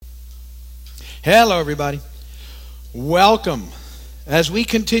Hello, everybody. Welcome. As we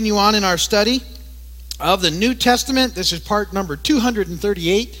continue on in our study of the New Testament, this is part number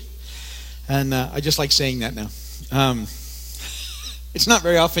 238, and I just like saying that now. It's not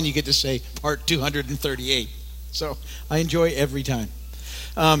very often you get to say part 238, so I enjoy every time.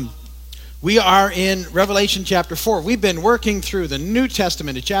 We are in Revelation chapter 4. We've been working through the New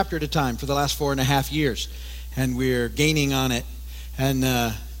Testament a chapter at a time for the last 4.5 years, and we're gaining on it, and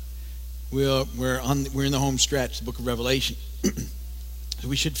we're in the home stretch, the book of Revelation. So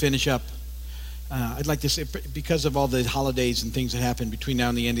we should finish up. I'd like to say, because of all the holidays and things that happen between now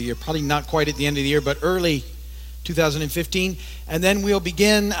and the end of the year, probably not quite at the end of the year, but early 2015. And then we'll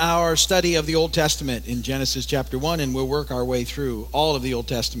begin our study of the Old Testament in Genesis chapter 1, and we'll work our way through all of the Old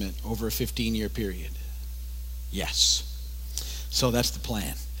Testament over a 15-year period. Yes. So that's the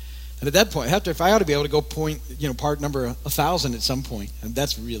plan. And at that point, if I ought to be able to go part number 1,000 at some point, and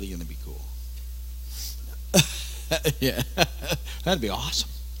that's really going to be cool. Yeah, that'd be awesome.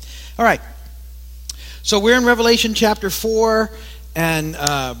 All right. So we're in Revelation chapter 4, and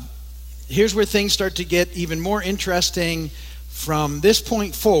here's where things start to get even more interesting from this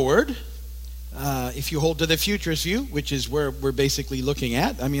point forward. If you hold to the futurist view, which is where we're basically looking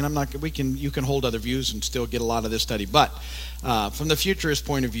at. I mean, you can hold other views and still get a lot of this study. But from the futurist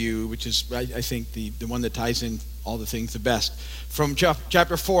point of view, which is, I think, the one that ties in all the things the best, from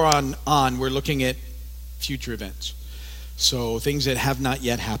chapter 4 on, we're looking at future events. So things that have not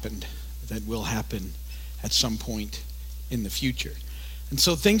yet happened, that will happen at some point in the future. And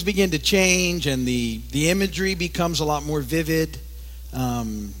so things begin to change, and the imagery becomes a lot more vivid.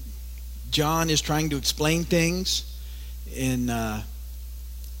 John is trying to explain things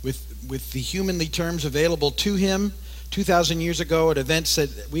with the humanly terms available to him 2,000 years ago at events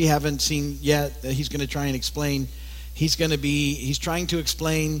that we haven't seen yet. He's going to try and explain. He's trying to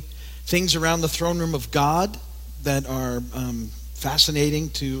explain things around the throne room of God that are fascinating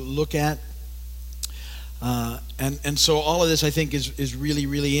to look at. And so all of this, I think, is really,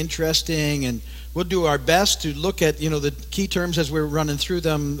 really interesting, and we'll do our best to look at the key terms as we're running through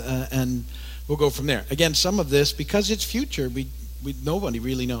them, and we'll go from there. Again, some of this, because it's future, nobody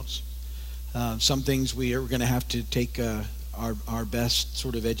really knows. Some things we are going to have to take our best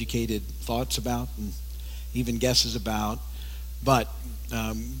sort of educated thoughts about, and even guesses about. But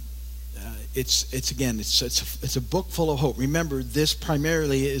it's a book full of hope. Remember, this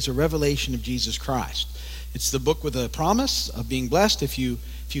primarily is a revelation of Jesus Christ. It's the book with a promise of being blessed if you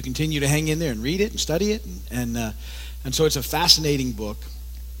continue to hang in there and read it and study it, and so it's a fascinating book,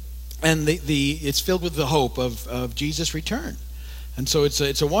 and it's filled with the hope of Jesus' return. And so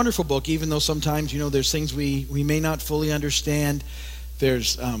it's a wonderful book, even though sometimes there's things we may not fully understand.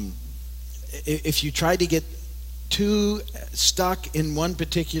 There's if you try to get too stuck in one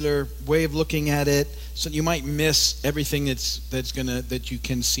particular way of looking at it, so you might miss everything that you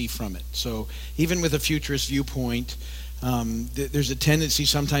can see from it. So even with a futurist viewpoint, there's a tendency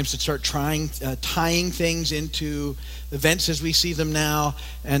sometimes to start tying things into events as we see them now,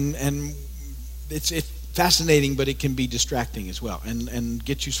 and it's fascinating, but it can be distracting as well, and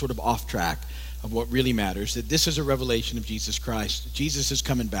get you sort of off track of what really matters. That this is a revelation of Jesus Christ. Jesus is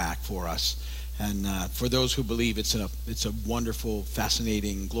coming back for us. And for those who believe, it's a wonderful,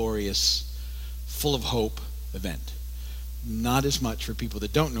 fascinating, glorious, full of hope event. Not as much for people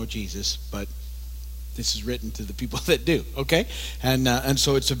that don't know Jesus, but this is written to the people that do. Okay, and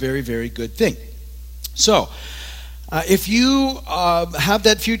so it's a very, very good thing. So, if you have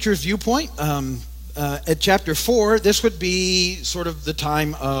that future viewpoint at chapter 4, this would be sort of the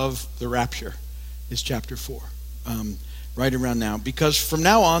time of the rapture. Is chapter 4. Right around now, because from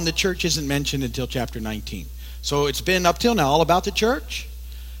now on the church isn't mentioned until chapter 19. So it's been up till now all about the church,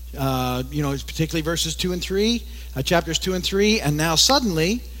 it's particularly verses 2 and 3, chapters 2 and 3, and now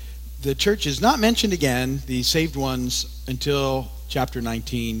suddenly the church is not mentioned again, the saved ones, until chapter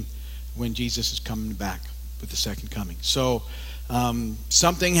 19, when Jesus is coming back with the second coming. So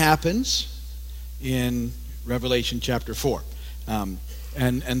something happens in Revelation chapter 4,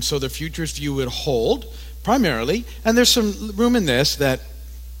 and so the futurist view would hold primarily, and there's some room in this that's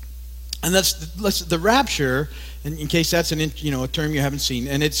the rapture, in case that's a term you haven't seen,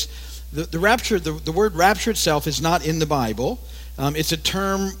 and it's the rapture. The word rapture itself is not in the Bible. It's a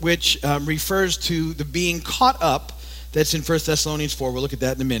term which refers to the being caught up. That's in 1 Thessalonians 4. We'll look at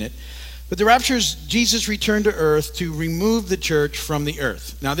that in a minute. But the rapture is Jesus' return to earth to remove the church from the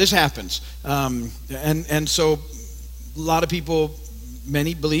earth. Now this happens, and so a lot of people,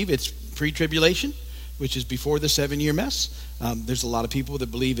 many believe it's pre-tribulation, which is before the 7-year mess. There's a lot of people that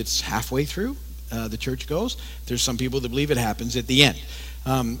believe it's halfway through the church goes. There's some people that believe it happens at the end.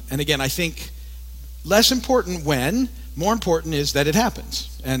 And again, I think less important when, more important is that it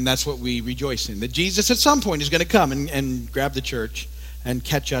happens. And that's what we rejoice in, that Jesus at some point is going to come and grab the church and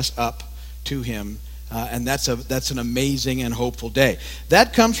catch us up to him. And that's an amazing and hopeful day.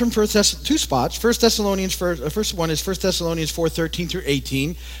 That comes from two spots. First one is 1 Thessalonians 4:13 through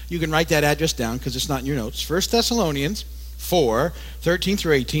 18. You can write that address down because it's not in your notes. 1 Thessalonians 4:13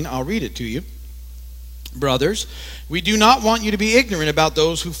 through 18. I'll read it to you. Brothers, we do not want you to be ignorant about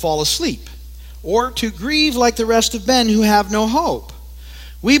those who fall asleep, or to grieve like the rest of men who have no hope.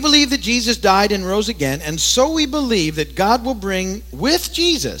 We believe that Jesus died and rose again, and so we believe that God will bring with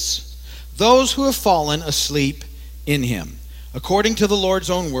Jesus those who have fallen asleep in him. According to the Lord's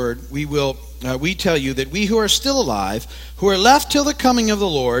own word, we tell you that we who are still alive, who are left till the coming of the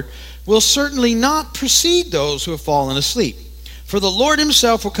Lord, will certainly not precede those who have fallen asleep. For the Lord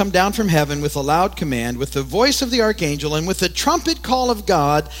himself will come down from heaven with a loud command, with the voice of the archangel, and with the trumpet call of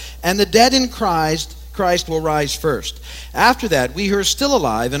God, and the dead in Christ will rise first. After that, we who are still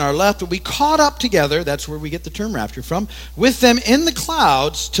alive and are left will be caught up together, that's where we get the term rapture from, with them in the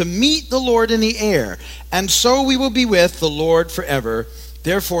clouds to meet the Lord in the air. And so we will be with the Lord forever.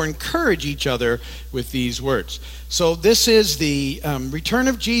 Therefore, encourage each other with these words. So this is the return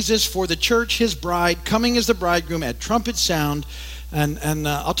of Jesus for the church, his bride, coming as the bridegroom at trumpet sound. And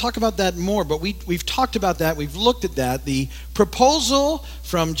I'll talk about that more, but we've talked about that. We've looked at that. The proposal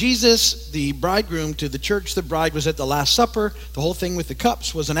from Jesus, the bridegroom, to the church, the bride, was at the Last Supper. The whole thing with the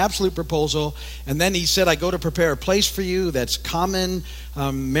cups was an absolute proposal. And then he said, I go to prepare a place for you. That's common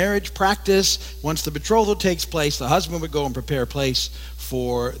marriage practice. Once the betrothal takes place, the husband would go and prepare a place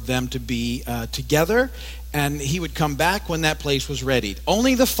for them to be together. And he would come back when that place was ready.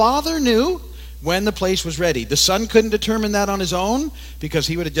 Only the Father knew when the place was ready. The Son couldn't determine that on his own, because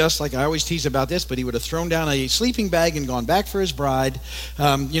he would have just, like I always tease about this, but he would have thrown down a sleeping bag and gone back for his bride,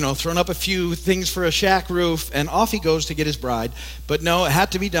 thrown up a few things for a shack roof, and off he goes to get his bride. But no, it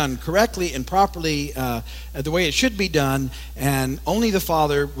had to be done correctly and properly, the way it should be done, and only the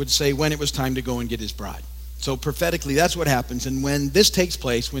Father would say when it was time to go and get his bride. So prophetically, that's what happens. And when this takes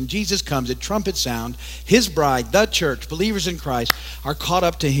place, when Jesus comes at trumpet sound, his bride, the church, believers in Christ, are caught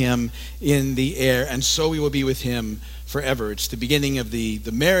up to him in the air, and so we will be with him forever. It's the beginning of the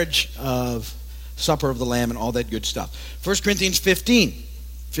marriage of supper of the Lamb and all that good stuff. 1 Corinthians 15,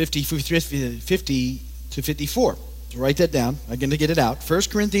 50 to 54. So write that down. I'm going to get it out. 1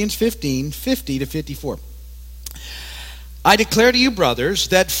 Corinthians 15, 50 to 54. I declare to you, brothers,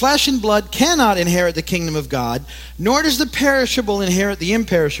 that flesh and blood cannot inherit the kingdom of God, nor does the perishable inherit the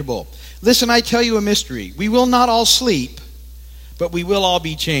imperishable. Listen, I tell you a mystery. We will not all sleep, but we will all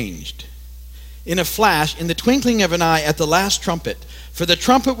be changed. In a flash, in the twinkling of an eye, at the last trumpet. For the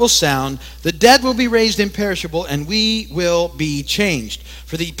trumpet will sound, the dead will be raised imperishable, and we will be changed.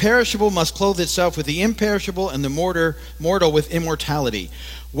 For the perishable must clothe itself with the imperishable, and the mortal with immortality.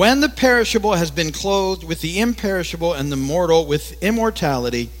 When the perishable has been clothed with the imperishable, and the mortal with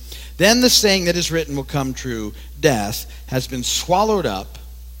immortality, then the saying that is written will come true. Death has been swallowed up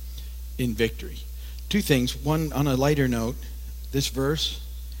in victory. Two things. One, on a lighter note, this verse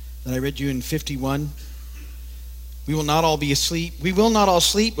that I read you in 51, we will not all be asleep. We will not all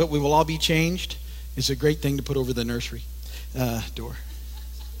sleep, but we will all be changed, is a great thing to put over the nursery door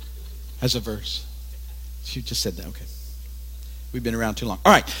as a verse. She just said that. Okay. We've been around too long.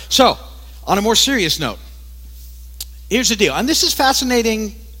 All right. So, on a more serious note, here's the deal. And this is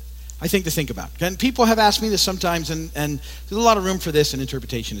fascinating, I think, to think about. And people have asked me this sometimes, and there's a lot of room for this and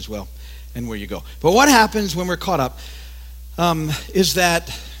interpretation as well, and where you go. But what happens when we're caught up is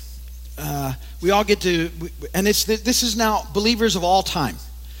that we all get to, and this is now believers of all time.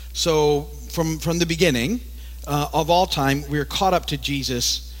 So from the beginning of all time, we're caught up to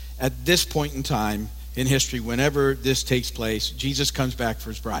Jesus at this point in time in history. Whenever this takes place, Jesus comes back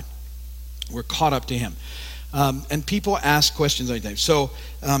for his bride. We're caught up to him. And people ask questions all the time. So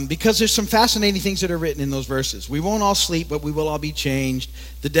because there's some fascinating things that are written in those verses. We won't all sleep, but we will all be changed.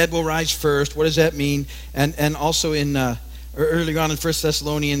 The dead will rise first. What does that mean? And also in earlier on in 1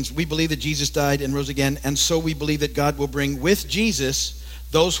 Thessalonians, we believe that Jesus died and rose again, and so we believe that God will bring with Jesus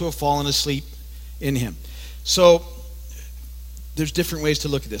those who have fallen asleep in him. So there's different ways to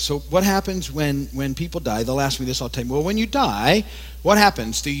look at this. So what happens when people die? They'll ask me this all the time. Well, when you die, what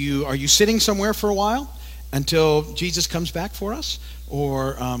happens? Are you sitting somewhere for a while until Jesus comes back for us?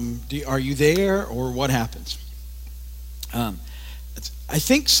 Or are you there, or what happens? I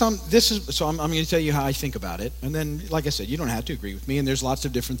think I'm going to tell you how I think about it. And then, like I said, you don't have to agree with me, and there's lots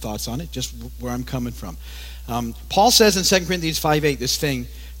of different thoughts on it, just where I'm coming from. Paul says in 2 Corinthians 5:8 this thing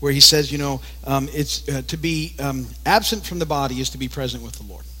where he says, it's to be absent from the body is to be present with the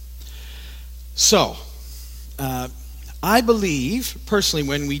Lord. So, I believe, personally,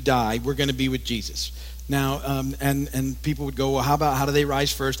 when we die, we're going to be with Jesus. Now, and people would go, well, how do they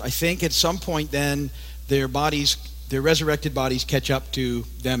rise first? I think at some point then, their resurrected bodies catch up to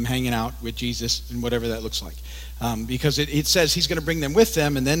them hanging out with Jesus and whatever that looks like. Because it says he's going to bring them with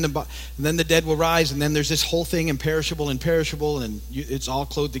them, and then the dead will rise, and then there's this whole thing, imperishable, and it's all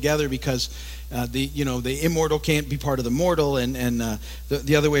clothed together because the immortal can't be part of the mortal, and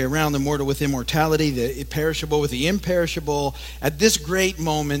the other way around, the mortal with immortality, the perishable with the imperishable. At this great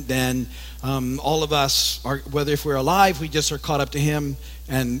moment, then all of us are, whether if we're alive, we just are caught up to him,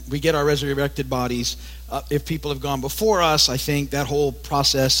 and we get our resurrected bodies. If people have gone before us, I think that whole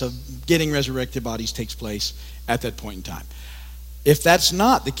process of getting resurrected bodies takes place at that point in time. If that's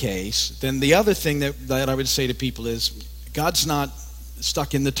not the case, then the other thing that I would say to people is God's not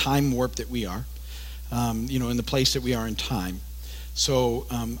stuck in the time warp that we are, in the place that we are in time. So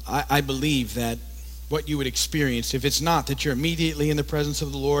I believe that what you would experience, if it's not that you're immediately in the presence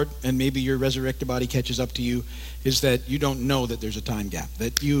of the Lord and maybe your resurrected body catches up to you, is that you don't know that there's a time gap,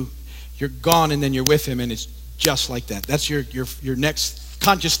 that you're gone and then you're with him, and it's just like that. That's your next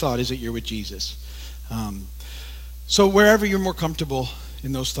conscious thought, is that you're with Jesus. So wherever you're more comfortable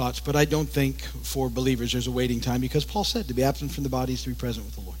in those thoughts, but I don't think for believers there's a waiting time, because Paul said to be absent from the body is to be present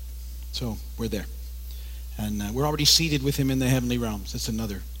with the Lord. So we're there. And we're already seated with him in the heavenly realms. That's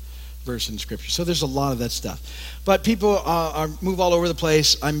another verse in Scripture. So there's a lot of that stuff. But people move all over the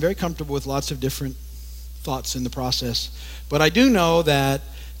place. I'm very comfortable with lots of different thoughts in the process. But I do know that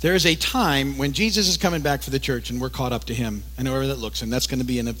there is a time when Jesus is coming back for the church, and we're caught up to him, and however that looks, and that's going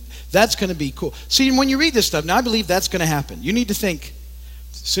to be cool. See, when you read this stuff, now I believe that's going to happen. You need to think.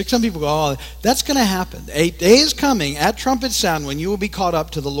 Some people go, oh, that's going to happen. A day is coming at trumpet sound when you will be caught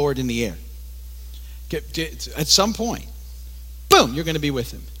up to the Lord in the air. At some point, boom, you're going to be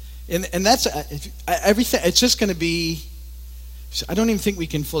with him. And that's everything. It's just going to be, I don't even think we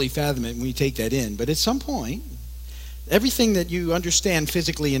can fully fathom it when we take that in, but at some point, everything that you understand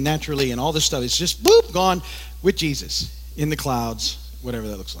physically and naturally and all this stuff is just, boop, gone with Jesus in the clouds, whatever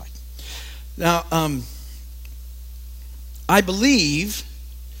that looks like. Now, I believe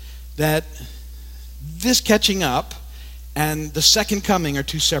that this catching up and the second coming are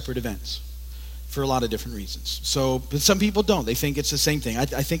two separate events for a lot of different reasons. So, but some people don't. They think it's the same thing. I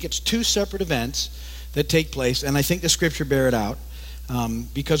think it's two separate events that take place, and I think the Scripture bear it out.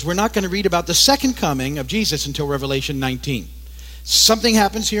 Because we're not going to read about the second coming of Jesus until Revelation 19. Something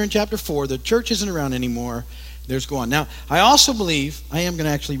happens here in chapter 4. The church isn't around anymore. There's go on. Now, I also believe, I am going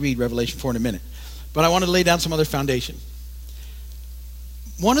to actually read Revelation 4 in a minute, but I want to lay down some other foundation.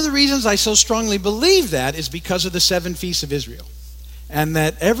 One of the reasons I so strongly believe that is because of the 7 feasts of Israel. And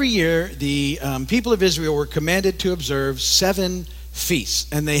that every year the people of Israel were commanded to observe 7 feasts,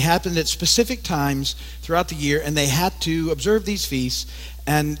 and they happened at specific times throughout the year, and they had to observe these feasts,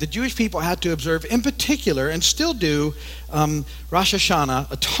 and the Jewish people had to observe in particular, and still do, Rosh Hashanah,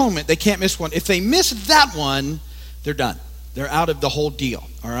 atonement. They can't miss one. If they miss that one, they're done. They're out of the whole deal,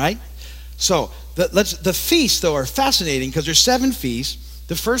 all right? So the feasts, though, are fascinating because there's 7 feasts.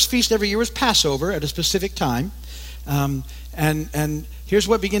 The first feast every year was Passover at a specific time, and here's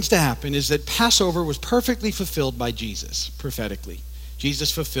what begins to happen, is that Passover was perfectly fulfilled by Jesus, prophetically.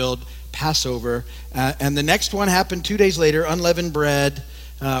 Jesus fulfilled Passover. And the next one happened 2 days later, unleavened bread,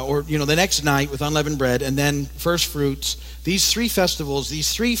 the next night with unleavened bread, and then first fruits. These 3 festivals,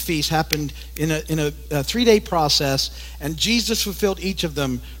 these 3 feasts happened in a 3-day process, and Jesus fulfilled each of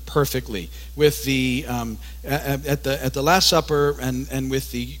them perfectly with the at the Last Supper and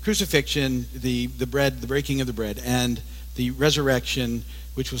with the crucifixion, the bread, the breaking of the bread, and the resurrection,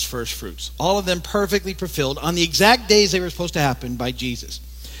 which was first fruits. All of them perfectly fulfilled on the exact days they were supposed to happen by Jesus.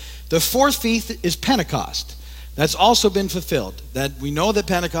 The 4th feast is Pentecost. That's also been fulfilled. That we know that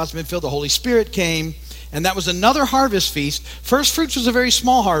Pentecost has been filled. The Holy Spirit came, and that was another harvest feast. First fruits was a very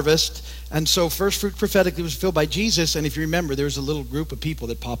small harvest, and so first fruit prophetically was fulfilled by Jesus. And if you remember, there was a little group of people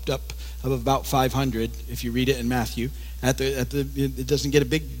that popped up of about 500, if you read it in Matthew. It doesn't get a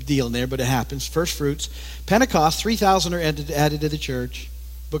big deal in there, but it happens. First fruits. Pentecost, 3,000 are added to the church.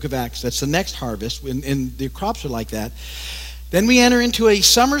 Book of Acts. That's the next harvest, and the crops are like that. Then we enter into a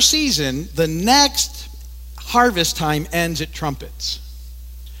summer season. The next harvest time ends at trumpets.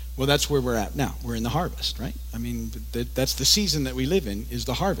 Well, that's where we're at now. We're in the harvest, right? I mean, that's the season that we live in, is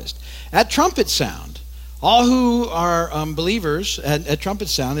the harvest. At trumpet sound, all who are believers at trumpet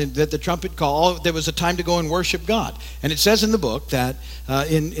sound, that the trumpet call, there was a time to go and worship God. And it says in the book that,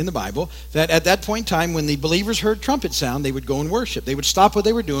 in the Bible, that at that point in time, when the believers heard trumpet sound, they would go and worship. They would stop what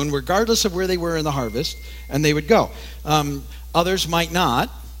they were doing, regardless of where they were in the harvest, and they would go. Others might not.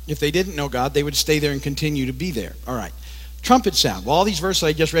 if they didn't know God, they would stay there and continue to be there. All right. Trumpet sound. Well, all these verses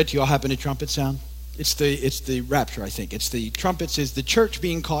I just read to you all happen at trumpet sound. It's the rapture, I think. It's the trumpets is the church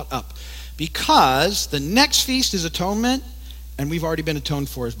being caught up. Because the next feast is atonement, and we've already been atoned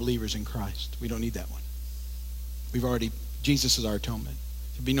for as believers in Christ. We don't need that one. Jesus is our atonement.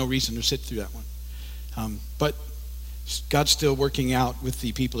 There'd be no reason to sit through that one. But God's still working out with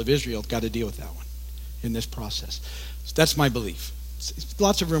the people of Israel. Got to deal with that one in this process. So that's my belief.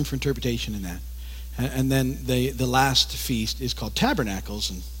 Lots of room for interpretation in that. And then the last feast is called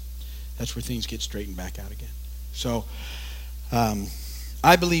Tabernacles, and that's where things get straightened back out again. So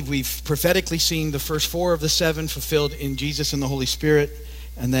I believe we've prophetically seen the first 4 of the 7 fulfilled in Jesus and the Holy Spirit.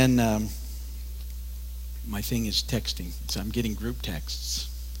 And then my thing is texting, so I'm getting group texts.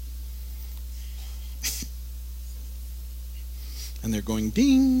 And they're going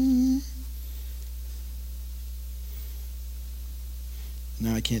ding.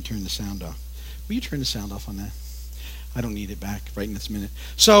 Now I can't turn the sound off. Will you turn the sound off on that? I don't need it back right in this minute.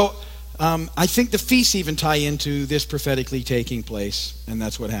 So I think the feasts even tie into this prophetically taking place, and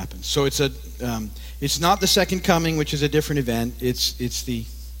that's what happens. So it's not the second coming, which is a different event. It's the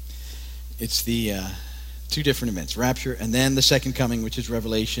 2 different events: rapture, and then the second coming, which is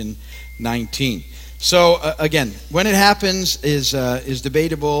Revelation 19. So again, when it happens is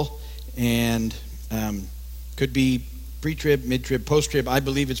debatable, and could be pre-trib, mid-trib, post-trib. I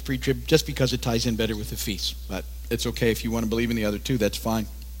believe it's pre-trib just because it ties in better with the feast. But it's okay if you want to believe in the other 2, that's fine.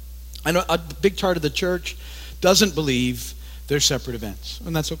 I know a big part of the church doesn't believe they're separate events,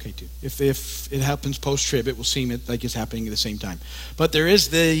 and that's okay too. If it happens post-trib, it will seem like it's happening at the same time. But there is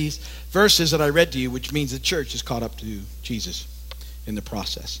these verses that I read to you, which means the church is caught up to Jesus in the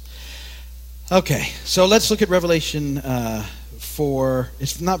process. Okay, so let's look at Revelation 4.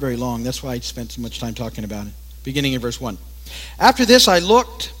 It's not very long. That's why I spent so much time talking about it. Beginning in verse 1. After this I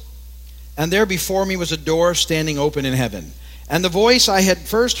looked, and there before me was a door standing open in heaven. And the voice I had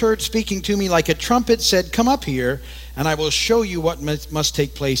first heard speaking to me like a trumpet said, "Come up here, and I will show you what must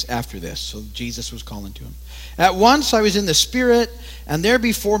take place after this." So Jesus was calling to him. At once I was in the Spirit, and there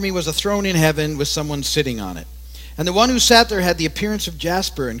before me was a throne in heaven with someone sitting on it. And the one who sat there had the appearance of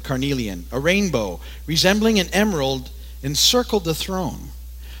jasper and carnelian. A rainbow, resembling an emerald, encircled the throne.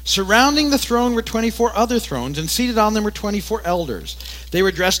 Surrounding the throne were 24 other thrones, and seated on them were 24 elders. They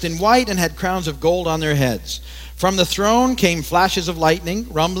were dressed in white and had crowns of gold on their heads. From the throne came flashes of lightning,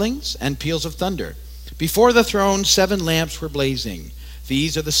 rumblings, and peals of thunder. Before the throne 7 lamps were blazing.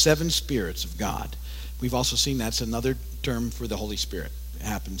 These are the 7 spirits of God. We've also seen that's another term for the Holy Spirit. It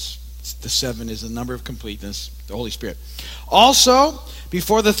happens. The 7 is the number of completeness, the Holy Spirit. Also,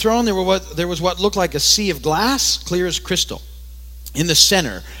 before the throne there was what looked like a sea of glass, clear as crystal. In the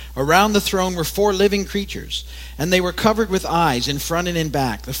center, around the throne, were 4 living creatures, and they were covered with eyes in front and in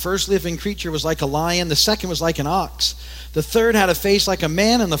back. The first living creature was like a lion, the second was like an ox, the third had a face like a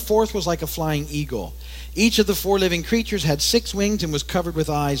man, and the fourth was like a flying eagle. Each of the 4 living creatures had 6 wings and was covered with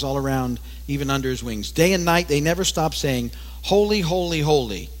eyes all around, even under his wings. Day and night they never stopped saying, "Holy, holy,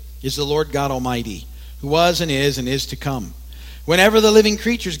 holy is the Lord God Almighty, who was and is to come." Whenever the living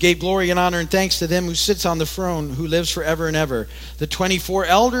creatures gave glory and honor and thanks to them who sits on the throne, who lives forever and ever, the 24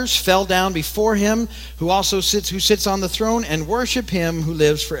 elders fell down before him who sits on the throne, and worship him who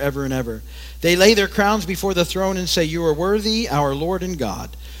lives forever and ever. They lay their crowns before the throne and say, "You are worthy, our Lord and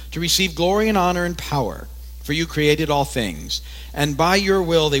God, to receive glory and honor and power, for you created all things, and by your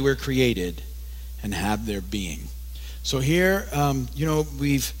will they were created and have their being." So here,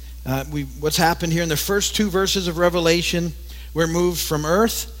 what's happened here in the first 2 verses of Revelation. We're moved from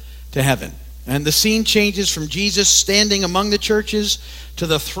earth to heaven. And the scene changes from Jesus standing among the churches to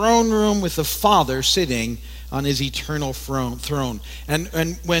the throne room with the Father sitting on his eternal throne. And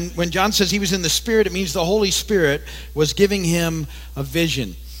when John says he was in the Spirit, it means the Holy Spirit was giving him a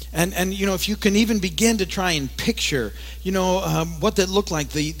vision. And if you can even begin to try and picture, what that looked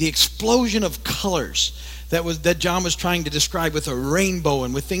like, the explosion of colors that John was trying to describe with a rainbow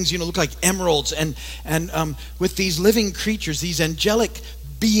and with things, look like emeralds and with these living creatures, these angelic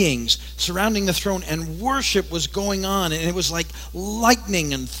beings surrounding the throne, and worship was going on, and it was like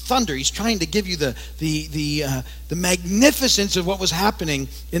lightning and thunder. He's trying to give you the magnificence of what was happening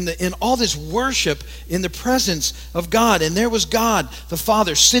in all this worship in the presence of God. And there was God the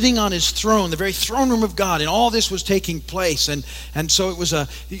Father sitting on his throne, the very throne room of God, and all this was taking place. And so it was an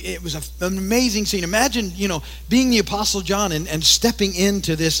amazing scene. Imagine being the Apostle John and stepping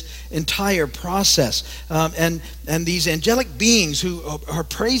into this entire process, and these angelic beings who are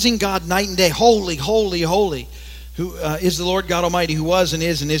praising God night and day. Holy, holy, holy, who is the Lord God Almighty, who was and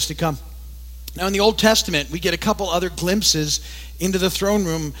is to come. Now in the Old Testament, we get a couple other glimpses into the throne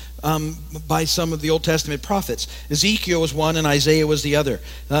room by some of the Old Testament prophets. Ezekiel was one and Isaiah was the other.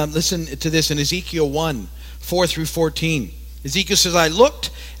 Listen to this in Ezekiel 1, 4 through 14. Ezekiel says, I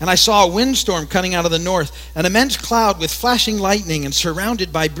looked and I saw a windstorm coming out of the north, an immense cloud with flashing lightning and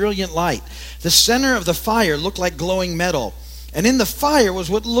surrounded by brilliant light. The center of the fire looked like glowing metal. And in the fire was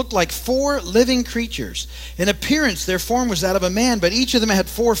what looked like 4 living creatures. In appearance, their form was that of a man, but each of them had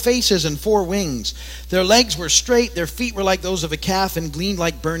 4 faces and 4 wings. Their legs were straight, their feet were like those of a calf and gleamed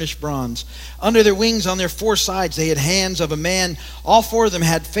like burnished bronze. Under their wings, on their 4 sides, they had hands of a man. All 4 of them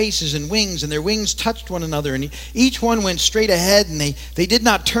had faces and wings, and their wings touched one another. And each one went straight ahead, and they did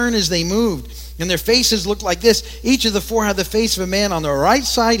not turn as they moved. And their faces looked like this. Each of the 4 had the face of a man on the right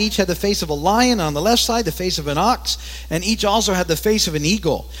side. Each had the face of a lion. On the left side, the face of an ox. And each also had the face of an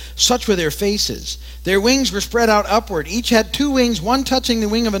eagle. Such were their faces. Their wings were spread out upward. Each had 2 wings, one touching the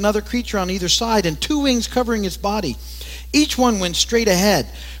wing of another creature on either side, and 2 wings covering its body. Each one went straight ahead.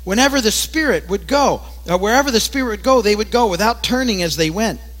 Wherever the Spirit would go, they would go without turning as they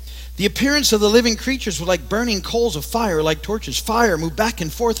went. The appearance of the living creatures was like burning coals of fire, like torches. Fire moved back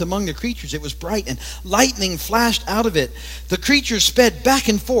and forth among the creatures. It was bright, and lightning flashed out of it. The creatures sped back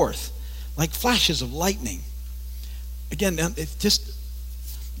and forth like flashes of lightning. Again, it's just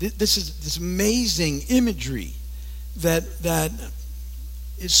this is this amazing imagery that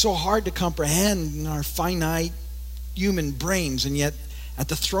is so hard to comprehend in our finite human brains, and yet at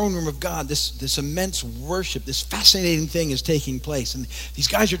the throne room of God, this immense worship, this fascinating thing is taking place. And these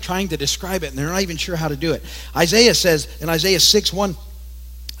guys are trying to describe it, and they're not even sure how to do it. Isaiah says in Isaiah 6:1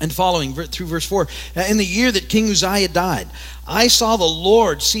 and following through verse 4, in the year that King Uzziah died, I saw the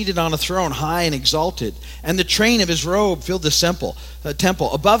Lord seated on a throne, high and exalted, and the train of his robe filled the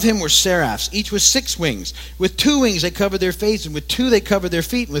temple. Above him were seraphs, each with 6 wings. With 2 wings they covered their face, and with 2 they covered their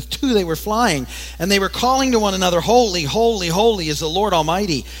feet, and with 2 they were flying. And they were calling to one another, Holy, holy, holy is the Lord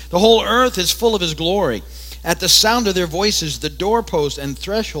Almighty. The whole earth is full of his glory. At the sound of their voices, the doorpost and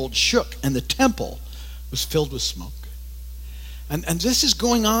threshold shook, and the temple was filled with smoke. And this is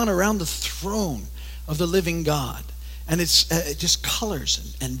going on around the throne of the living God. And it's just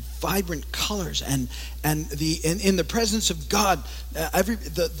colors and vibrant colors, and in the presence of God,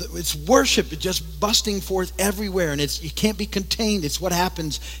 it's worship just busting forth everywhere, and you can't be contained. It's what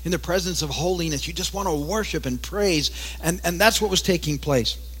happens in the presence of holiness. You just want to worship and praise, and that's what was taking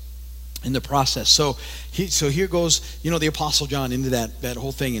place in the process. So here goes, the Apostle John into that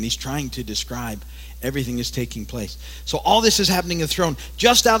whole thing, and he's trying to describe everything is taking place. So all this is happening in the throne.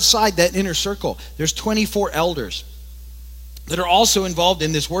 Just outside that inner circle, there's 24 elders that are also involved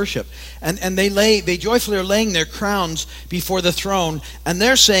in this worship. And they joyfully are laying their crowns before the throne, and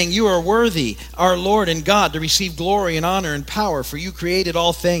they're saying, you are worthy, our Lord and God, to receive glory and honor and power, for you created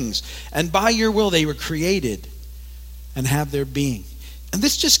all things. And by your will they were created and have their being. And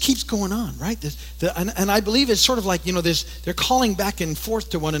this just keeps going on, right? And I believe it's sort of like, they're calling back and forth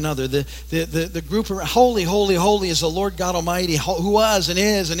to one another. The group, holy, holy, holy is the Lord God Almighty, who was and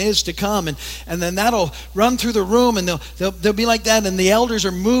is to come. And then that'll run through the room, and they'll be like that. And the elders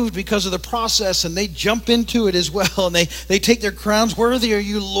are moved because of the process, and they jump into it as well. And they take their crowns. Worthy are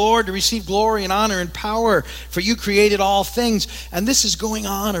you, Lord, to receive glory and honor and power, for you created all things. And this is going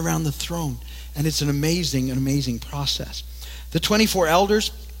on around the throne. And it's an amazing process. The 24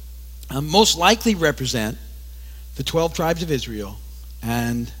 elders most likely represent the 12 tribes of Israel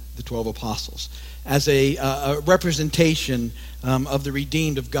and the 12 apostles as a representation of the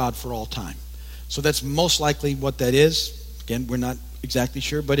redeemed of God for all time. So that's most likely what that is. Again, we're not exactly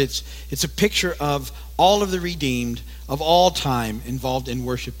sure, but it's a picture of all of the redeemed of all time involved in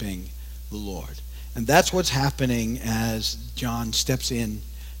worshiping the Lord. And that's what's happening as John steps in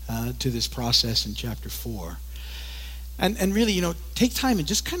to this process in chapter 4. And really, take time and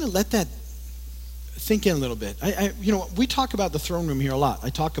just kind of let that think in a little bit. We talk about the throne room here a lot. I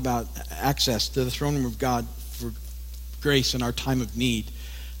talk about access to the throne room of God for grace in our time of need.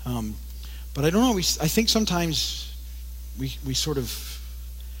 But I don't know, I think sometimes we sort of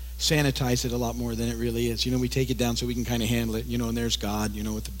sanitize it a lot more than it really is. We take it down so we can kind of handle it, and there's God,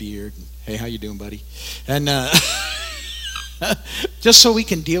 with the beard. And, hey, how you doing, buddy? And just so we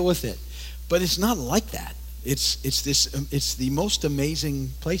can deal with it. But it's not like that. It's the most amazing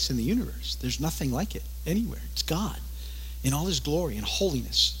place in the universe. There's nothing like it anywhere. It's God in all his glory and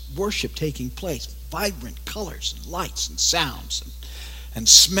holiness, worship taking place, vibrant colors and lights and sounds. and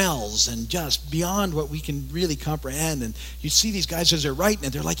smells and just beyond what we can really comprehend. And you see these guys as they're writing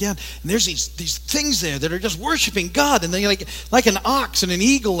it, they're like, yeah, and there's these things there that are just worshiping God, and they're like an ox and an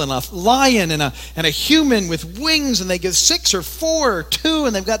eagle and a lion and a human with wings, and they give 6 or 4 or 2,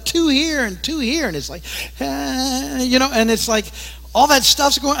 and they've got 2 here and 2 here, and it's like, and it's like all that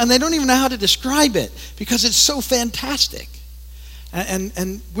stuff's going, and they don't even know how to describe it because it's so fantastic.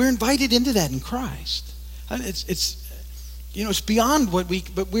 And we're invited into that in Christ. It's beyond but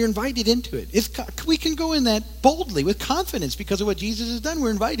we're invited into it. We can go in that boldly with confidence because of what Jesus has done.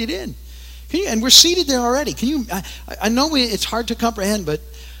 We're invited in. And we're seated there already. I know it's hard to comprehend, but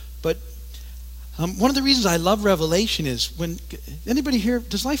one of the reasons I love Revelation is anybody here,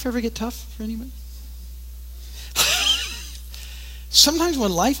 does life ever get tough for anybody? Sometimes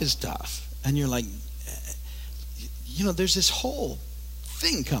when life is tough and you're like, there's this whole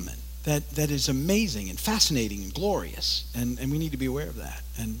thing coming that is amazing and fascinating and glorious, and we need to be aware of that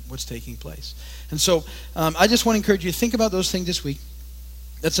and what's taking place. And so I just want to encourage you to think about those things this week.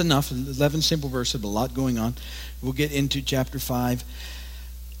 That's enough. 11 simple verses, but a lot going on. We'll get into chapter 5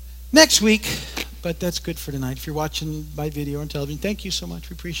 next week, but that's good for tonight. If you're watching by video on television, thank you so much.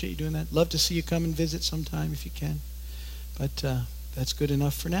 We appreciate you doing that. Love to see you come and visit sometime if you can. But that's good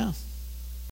enough for now.